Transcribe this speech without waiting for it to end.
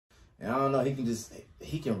And I don't know,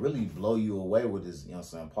 he can really blow you away with his, you know what I'm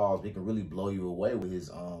saying, pause. He can really blow you away with his,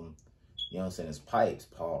 you know what I'm saying, his pipes,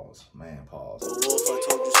 pause. Man, pause. Wolf, I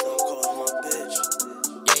told you stop calling my bitch.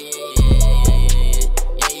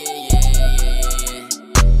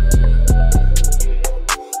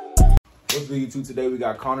 What's good, YouTube? Today we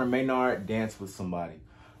got Conor Maynard, Dance with Somebody.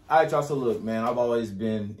 All right, y'all, so look, man, I've always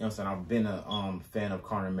been, you know what I'm saying, I've been a fan of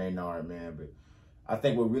Conor Maynard, man, but I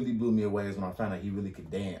think what really blew me away is when I found out he really could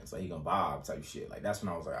dance, like he can vibe type shit. Like, that's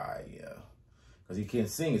when I was like, all right, yeah. Because he can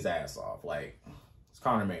sing his ass off. Like, it's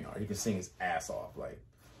Conor Maynard. He can sing his ass off, like,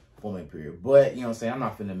 full name period. But, you know what I'm saying, I'm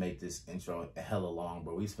not finna make this intro hella long,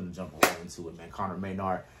 bro. We just finna jump right into it, man. Conor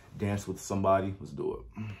Maynard, Dance with Somebody. Let's do it.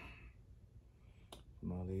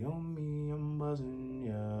 Molly on me, I'm buzzing,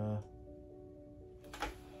 yeah.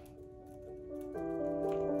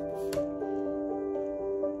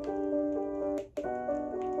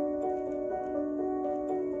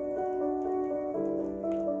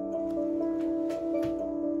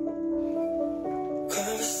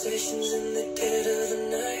 Conversations in the dead of the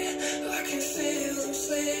night, I can feel them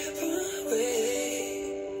slip away.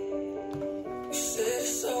 You said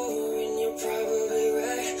it's over and you're probably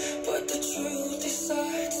right, but the truth is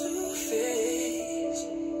hard to face.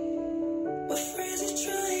 My friends are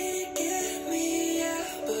trying to get me out,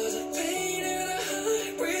 but the pain and the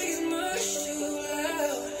heartbreak is much too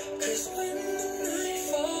loud. 'Cause when the night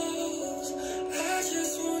falls, I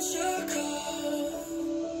just want your call.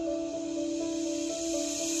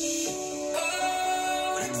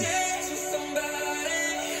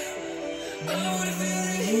 I wanna feel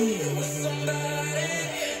the heat with somebody.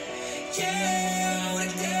 Yeah, I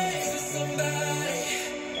wanna dance with somebody.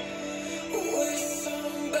 With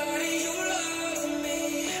somebody who loves me.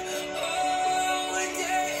 Oh, I wanna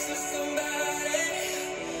dance with somebody.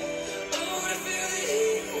 I wanna feel the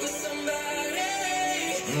heat with somebody.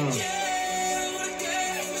 Yeah, I wanna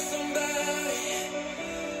dance with somebody.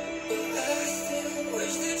 But I still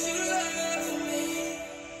wish that you loved me.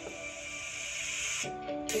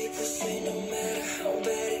 People say no matter how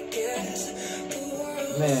bad it gets, the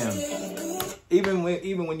world Man, still goes. even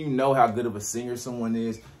when you know how good of a singer someone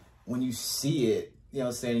is, when you see it, you know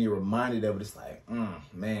what I'm saying, you're reminded of it, it's like,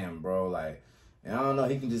 man, bro, like, and I don't know,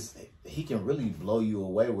 he can really blow you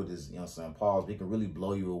away with his, you know what I'm saying, pause. He can really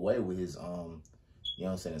blow you away with his, you know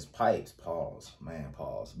what I'm saying, his pipes, pause, man,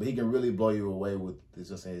 pause. But he can really blow you away with his,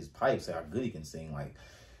 just his pipes, how good he can sing, like,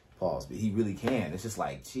 pause. But he really can. It's just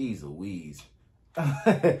like, geez Louise.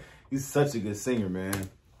 He's such a good singer, man.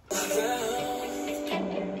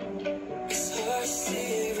 It's hard to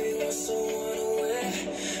see everyone so unaware.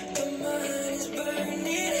 The mind is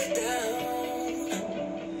burning down.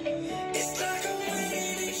 It's like I'm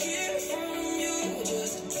waiting to hear from you.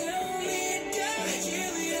 Just tell me that you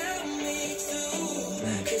love me too.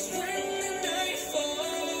 'Cause when the night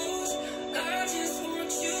falls, I just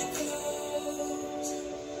want you close.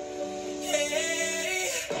 Hey,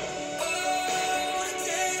 oh, I wanna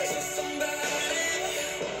dance with somebody.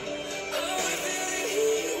 I wanna feel the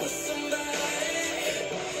heat with somebody.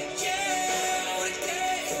 Yeah, I wanna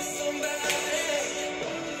dance with somebody.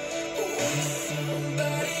 With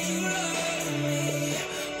somebody who loves me.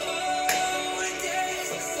 Oh, I wanna dance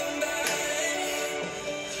with somebody.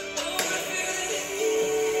 I wanna feel the heat.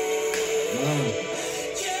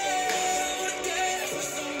 Yeah, I wanna dance with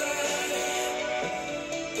somebody.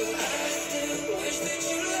 But I still wish that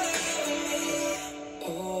you loved me.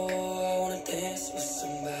 Oh, I wanna dance with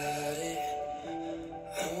somebody.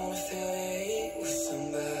 I wanna feel the heat with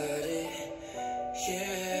somebody.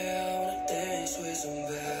 Yeah, I wanna dance with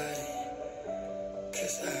somebody.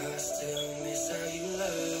 'Cause I still miss how you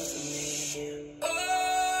loved me. Oh,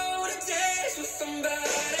 I wanna dance with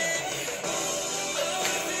somebody. I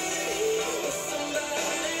wanna feel the heat with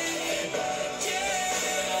somebody. Yeah,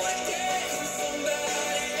 I wanna dance with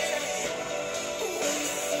somebody.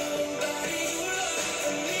 With somebody who loves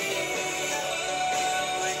me. Oh, I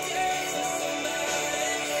wanna dance with somebody.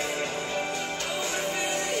 I wanna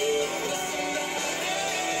feel the heat with somebody.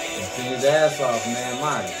 Sing his ass off, man.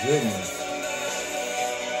 My goodness.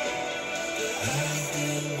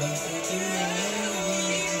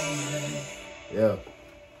 Yeah.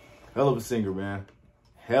 Hell of a singer, man.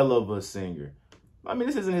 Hell of a singer. I mean,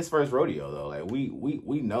 this isn't his first rodeo, though. Like,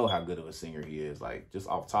 we know how good of a singer he is. Like, just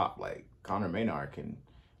off top, like, Conor Maynard can,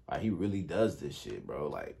 like, he really does this shit, bro.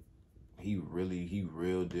 Like, he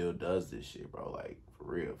real deal does this shit, bro. Like, for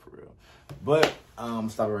real, for real. But,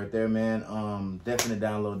 stop it right there, man. Definite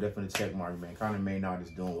download, definite check mark, man. Conor Maynard is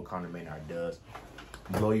doing what Conor Maynard does.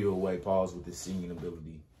 Blow you away, pause, with his singing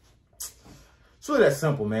ability. It's really that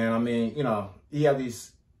simple, man. I mean, you know, you have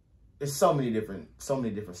these there's so many different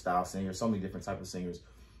style singers, so many different type of singers.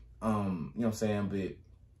 You know what I'm saying? But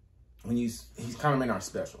when he's Conor Maynard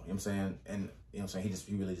special, you know what I'm saying? And you know what I'm saying?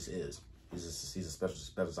 He really just is. He's a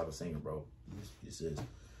special type of singer, bro. He just is.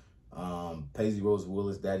 Paisley Rose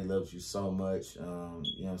Willis, Daddy Loves You So Much. You know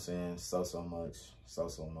what I'm saying? So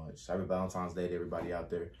much. Happy Valentine's Day to everybody out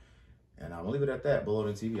there. And I'm gonna leave it at that.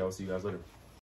 Below the TV. I will see you guys later.